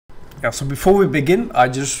Yeah, so before we begin, I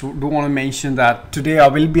just do want to mention that today I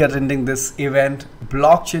will be attending this event,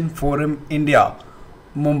 Blockchain Forum India,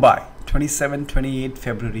 Mumbai, 27-28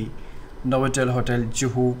 February, Novotel Hotel,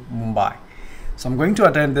 Juhu, Mumbai. So I'm going to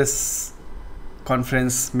attend this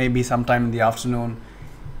conference maybe sometime in the afternoon.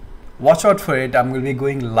 Watch out for it. I'm going to be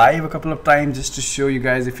going live a couple of times just to show you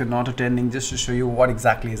guys, if you're not attending, just to show you what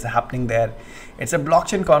exactly is happening there. It's a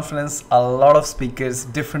blockchain conference, a lot of speakers,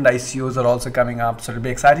 different ICOs are also coming up. So it'll be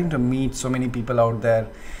exciting to meet so many people out there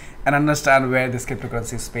and understand where this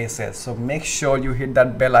cryptocurrency space is. So make sure you hit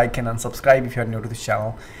that bell icon and subscribe if you're new to this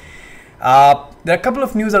channel. There are a couple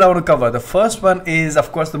of news that I want to cover. The first one is,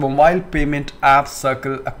 of course, the mobile payment app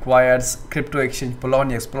Circle acquires crypto exchange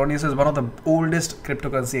Poloniex. Poloniex is one of the oldest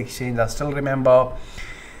cryptocurrency exchange. I still remember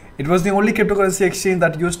it was the only cryptocurrency exchange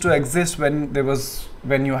that used to exist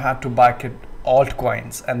when you had to buy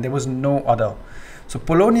altcoins, and there was no other. So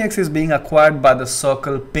Poloniex is being acquired by the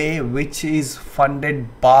Circle Pay, which is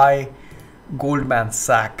funded by Goldman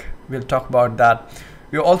Sachs. We'll talk about that.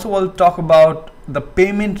 We also will talk about the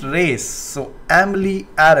payment race. So Amelie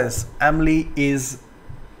is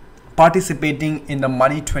participating in the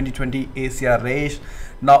Money 2020 Asia race.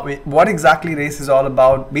 Now, what exactly race is all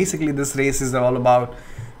about? Basically, this race is all about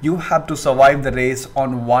you have to survive the race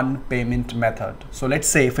on one payment method. So let's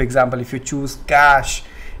say, for example, if you choose cash,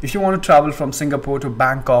 if you want to travel from Singapore to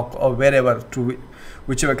Bangkok or wherever, to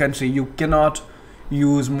whichever country, you cannot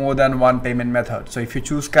use more than one payment method. So if you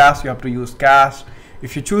choose cash, you have to use cash.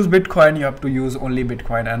 If you choose Bitcoin, you have to use only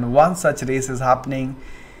Bitcoin. And one such race is happening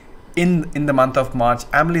in the month of March.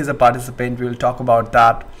 Amelie is a participant. We will talk about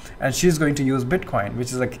that. And she's going to use Bitcoin,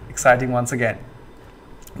 which is like exciting once again.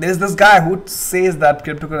 There's this guy who says that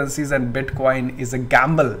cryptocurrencies and Bitcoin is a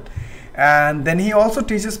gamble. And then he also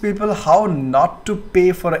teaches people how not to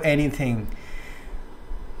pay for anything.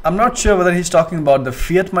 I'm not sure whether he's talking about the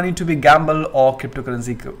fiat money to be gamble or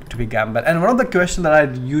cryptocurrency to be gamble. And one of the questions that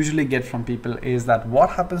I usually get from people is that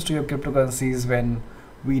what happens to your cryptocurrencies when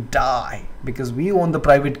we die? Because we own the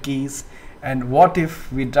private keys, and what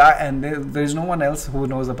if we die and there's no one else who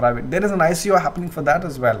knows the private? There is an ICO happening for that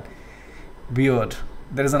as well. Weird.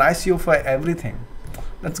 There is an ICO for everything.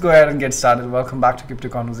 Let's go ahead and get started. Welcome back to Crypto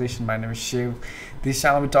Conversation. My name is Shiv. This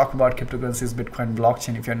channel we talk about cryptocurrencies, Bitcoin,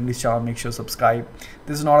 blockchain. If you're in this channel, make sure to subscribe.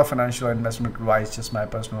 This is not a financial or investment advice, just my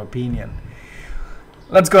personal opinion.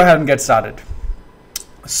 Let's go ahead and get started.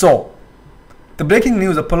 So, the breaking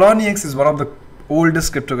news: the Poloniex is one of the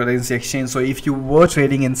oldest cryptocurrency exchange. So if you were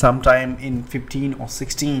trading in sometime in 15 or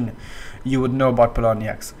 16, you would know about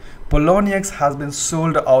Poloniex. Poloniex has been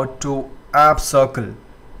sold out to App Circle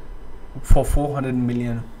for $400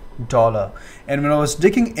 million. And when I was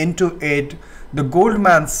digging into it, the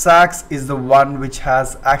Goldman Sachs is the one which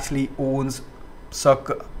has actually owns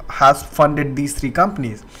Circle, has funded these three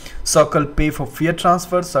companies. Circle Pay for fiat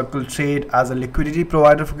transfer, Circle Trade as a liquidity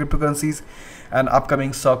provider for cryptocurrencies, and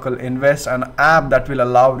upcoming Circle Invest, an app that will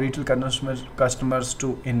allow retail customers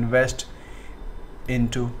to invest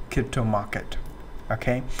into crypto market.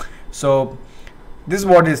 Okay, so this is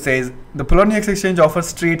what it says. The Poloniex exchange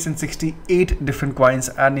offers trades in 68 different coins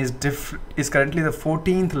and is currently the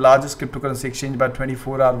 14th largest cryptocurrency exchange by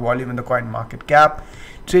 24-hour volume in the coin market cap,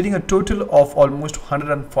 trading a total of almost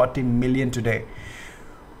 140 million today.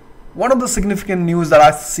 One of the significant news that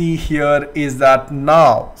I see here is that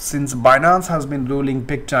now, since Binance has been ruling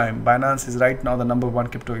big time, Binance is right now the #1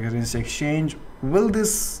 cryptocurrency exchange. Will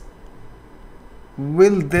this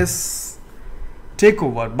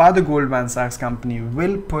takeover by the Goldman Sachs company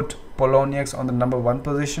will put Poloniex on the #1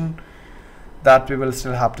 position? That we will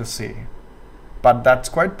still have to see. But that's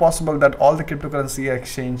quite possible that all the cryptocurrency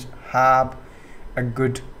exchange have a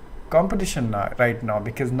good competition right now,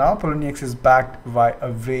 because now Poloniex is backed by a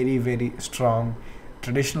very, very strong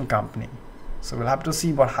traditional company. So we'll have to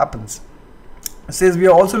see what happens. It says we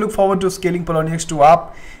also look forward to scaling Poloniex to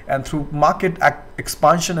up and through market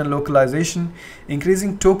expansion and localization,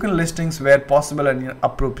 increasing token listings where possible and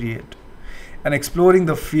appropriate, and exploring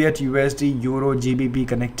the fiat USD, Euro, GBP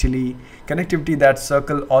connectivity that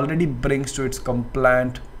Circle already brings to its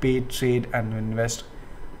compliant pay, trade and invest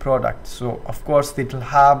product. So of course it will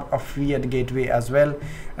have a fiat gateway as well,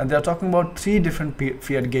 and they are talking about 3 different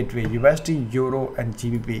fiat gateway: USD, Euro and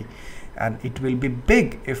GBP, and it will be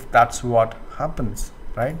big if that's what happens,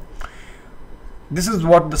 right? This is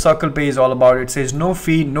what the Circle Pay is all about. It says no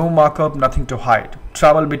fee, no markup, nothing to hide.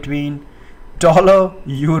 Travel between dollar,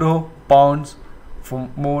 euro, pounds, for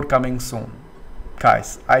more coming soon.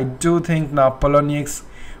 Guys, I do think now Poloniex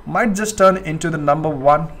might just turn into the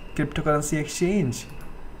 #1 cryptocurrency exchange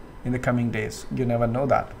in the coming days. You never know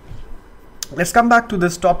that. Let's come back to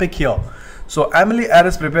this topic here. So Emily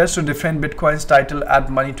Harris prepares to defend Bitcoin's title at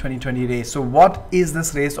Money 2020 race. So what is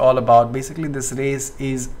this race all about? Basically, this race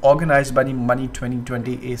is organized by the Money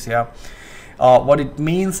 2020 Asia. What it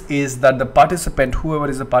means is that the participant, whoever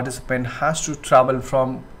is a participant, has to travel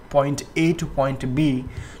from point A to point B,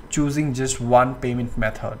 choosing just one payment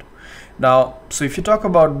method. Now, so if you talk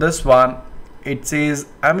about this one, it says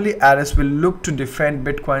Emily Harris will look to defend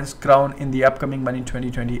Bitcoin's crown in the upcoming Money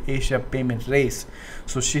 2020 Asia payment race.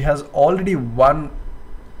 So she has already won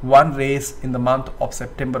one race in the month of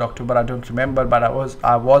September, October, I don't remember, but I was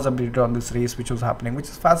updated on this race which was happening, which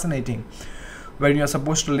is fascinating, when you're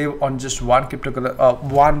supposed to live on just one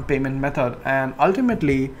one payment method, and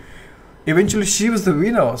ultimately eventually she was the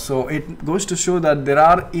winner. So it goes to show that there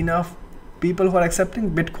are enough people who are accepting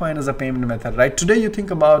Bitcoin as a payment method, right? Today you think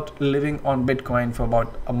about living on Bitcoin for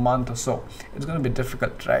about a month or so, it's going to be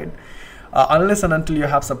difficult, right? Unless and until you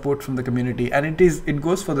have support from the community. And it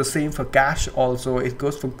goes for the same for cash also, it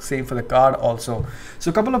goes for same for the card also. So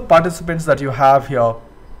a couple of participants that you have here,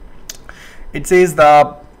 it says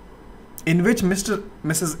that in which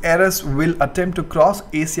Mrs. Harris will attempt to cross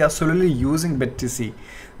Asia solely using BTC.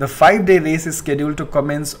 The 5-day race is scheduled to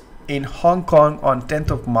commence in Hong Kong on 10th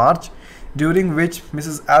of March, during which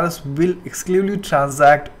Mrs. Harris will exclusively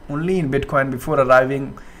transact only in Bitcoin before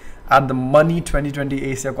arriving at the Money 2020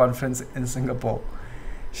 Asia conference in Singapore.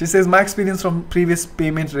 She says, my experience from previous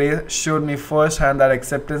payment race showed me firsthand that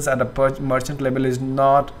acceptance at a merchant level is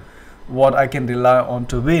not what I can rely on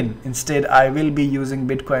to win. Instead, I will be using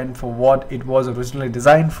Bitcoin for what it was originally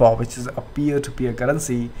designed for, which is a peer-to-peer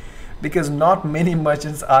currency, because not many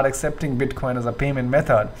merchants are accepting Bitcoin as a payment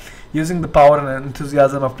method. Using the power and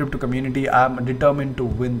enthusiasm of crypto community, I am determined to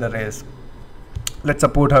win the race. Let's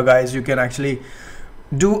support her, guys. You can actually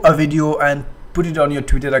do a video and put it on your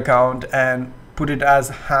Twitter account and put it as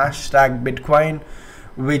hashtag Bitcoin,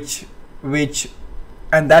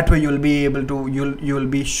 and that way you'll be able to you'll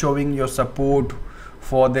be showing your support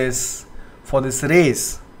for this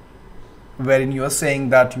race, wherein you are saying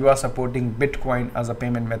that you are supporting Bitcoin as a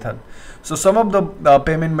payment method. So some of the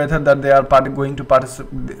payment method that they are going to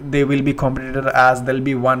participate, they will be competitor as there will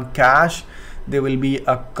be one cash, there will be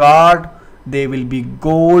a card, there will be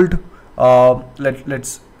gold.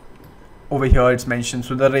 Let's over here it's mentioned.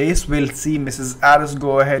 So the race will see Mrs. Harris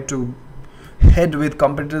go ahead to head with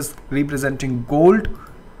competitors representing gold.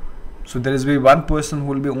 So there is one person who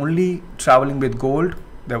will be only traveling with gold,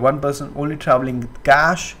 there one person only traveling with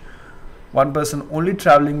cash, one person only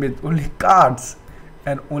traveling with only cards,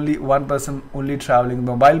 and only one person only traveling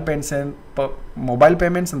mobile payments,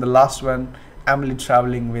 and the last one Emily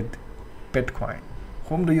traveling with Bitcoin.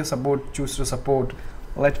 Whom do you choose to support?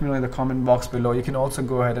 Let me know in the comment box below. You can also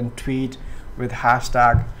go ahead and tweet with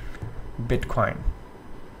hashtag Bitcoin.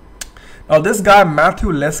 Now this guy Matthew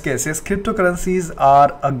Leske says cryptocurrencies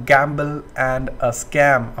are a gamble and a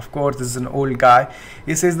scam. Of course, this is an old guy.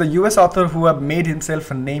 He says the US author who have made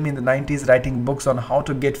himself a name in the 90s writing books on how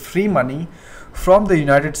to get free money from the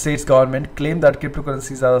United States government claimed that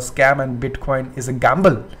cryptocurrencies are a scam and Bitcoin is a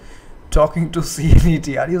gamble. Talking to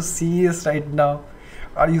CNET, are you serious right now?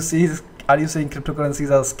 Are you serious? Are you saying cryptocurrencies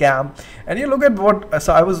are a scam? And you look at what,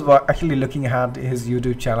 so I was actually looking at his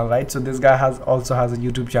YouTube channel, right? So this guy also has a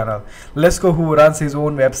YouTube channel, Lesko, who runs his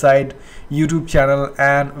own website, YouTube channel,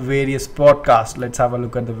 and various podcasts. Let's have a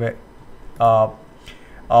look at the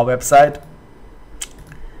website.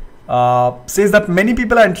 Says that many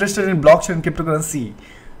people are interested in blockchain and cryptocurrency,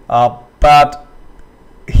 but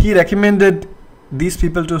he recommended these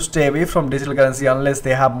people to stay away from digital currency unless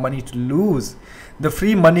they have money to lose. The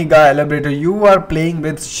free money guy elaborated, you are playing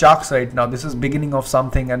with sharks right now. This is beginning of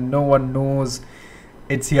something and no one knows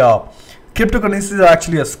it's here. Cryptocurrencies are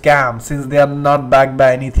actually a scam since they are not backed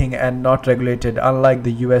by anything and not regulated, unlike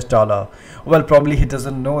the US dollar. Well, probably he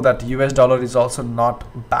doesn't know that US dollar is also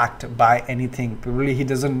not backed by anything. Probably he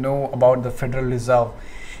doesn't know about the Federal Reserve.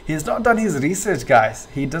 He's not done his research, guys.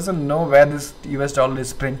 He doesn't know where this US dollar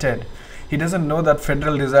is printed. He doesn't know that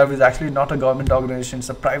Federal Reserve is actually not a government organization, it's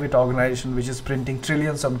a private organization which is printing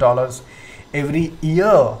trillions of dollars every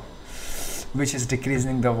year, which is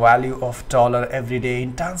decreasing the value of dollar every day.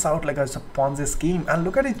 It turns out like a Ponzi scheme. And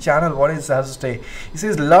look at his channel, what it has to say. He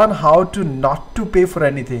says, learn how to not to pay for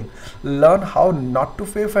anything. Learn how not to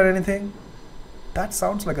pay for anything. That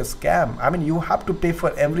sounds like a scam. I mean, you have to pay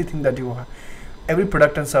for everything that you have, every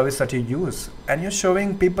product and service that you use, and you're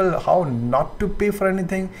showing people how not to pay for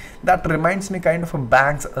anything. That reminds me kind of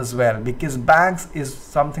banks as well, because banks is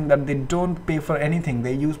something that they don't pay for anything,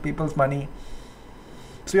 they use people's money.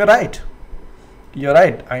 So you're right,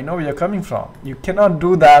 I know where you're coming from. You cannot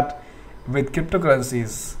do that with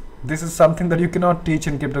cryptocurrencies. This is something that you cannot teach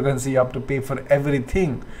in cryptocurrency. You have to pay for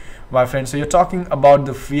everything, my friend. So you're talking about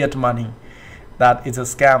the fiat money. That is a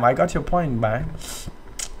scam. I got your point, man.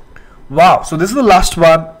 Wow. So this is the last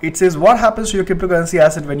one. It says, what happens to your cryptocurrency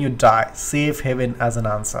asset when you die? Safe haven as an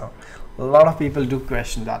answer. A lot of people do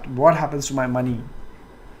question that. What happens to my money?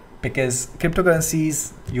 Because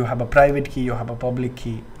cryptocurrencies, you have a private key, you have a public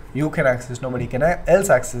key. You can access, nobody can else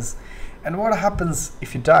access. And what happens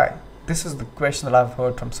if you die? This is the question that I've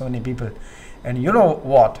heard from so many people. And you know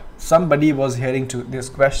what? Somebody was hearing to these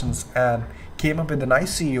questions and came up with a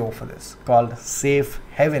nice CEO for this called Safe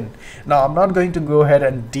Haven. Now, I'm not going to go ahead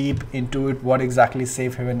and deep into it, what exactly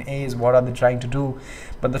Safe Haven is, what are they trying to do.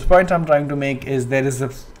 But the point I'm trying to make is there is a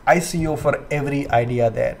ICO for every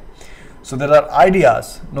idea there. So there are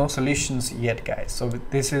ideas, no solutions yet, guys. So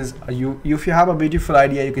this is if you have a beautiful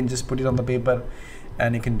idea, you can just put it on the paper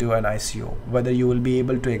and you can do an ICO. Whether you will be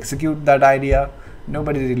able to execute that idea,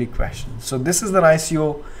 nobody really questions. So this is an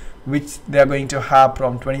ICO which they are going to have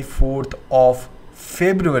from 24th of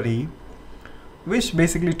February, which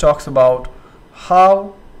basically talks about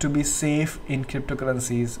how to be safe in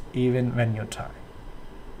cryptocurrencies even when you die.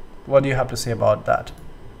 What do you have to say about that?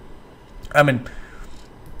 I mean,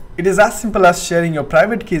 it is as simple as sharing your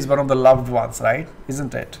private keys with one of the loved ones, right?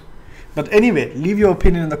 Isn't it? But anyway, leave your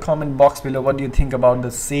opinion in the comment box below. What do you think about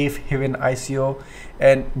the Safe Haven ICO?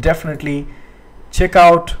 And definitely check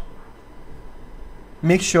out,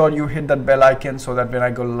 make sure you hit that bell icon so that when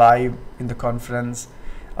I go live in the conference,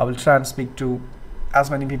 I will try and speak to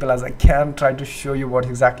as many people as I can, try to show you what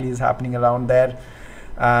exactly is happening around there.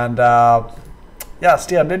 And yeah,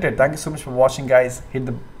 stay updated. Thank you so much for watching, guys. Hit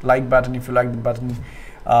the like button if you like the button.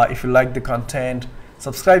 If you like the content,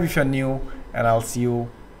 subscribe if you're new, and I'll see you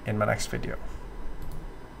in my next video.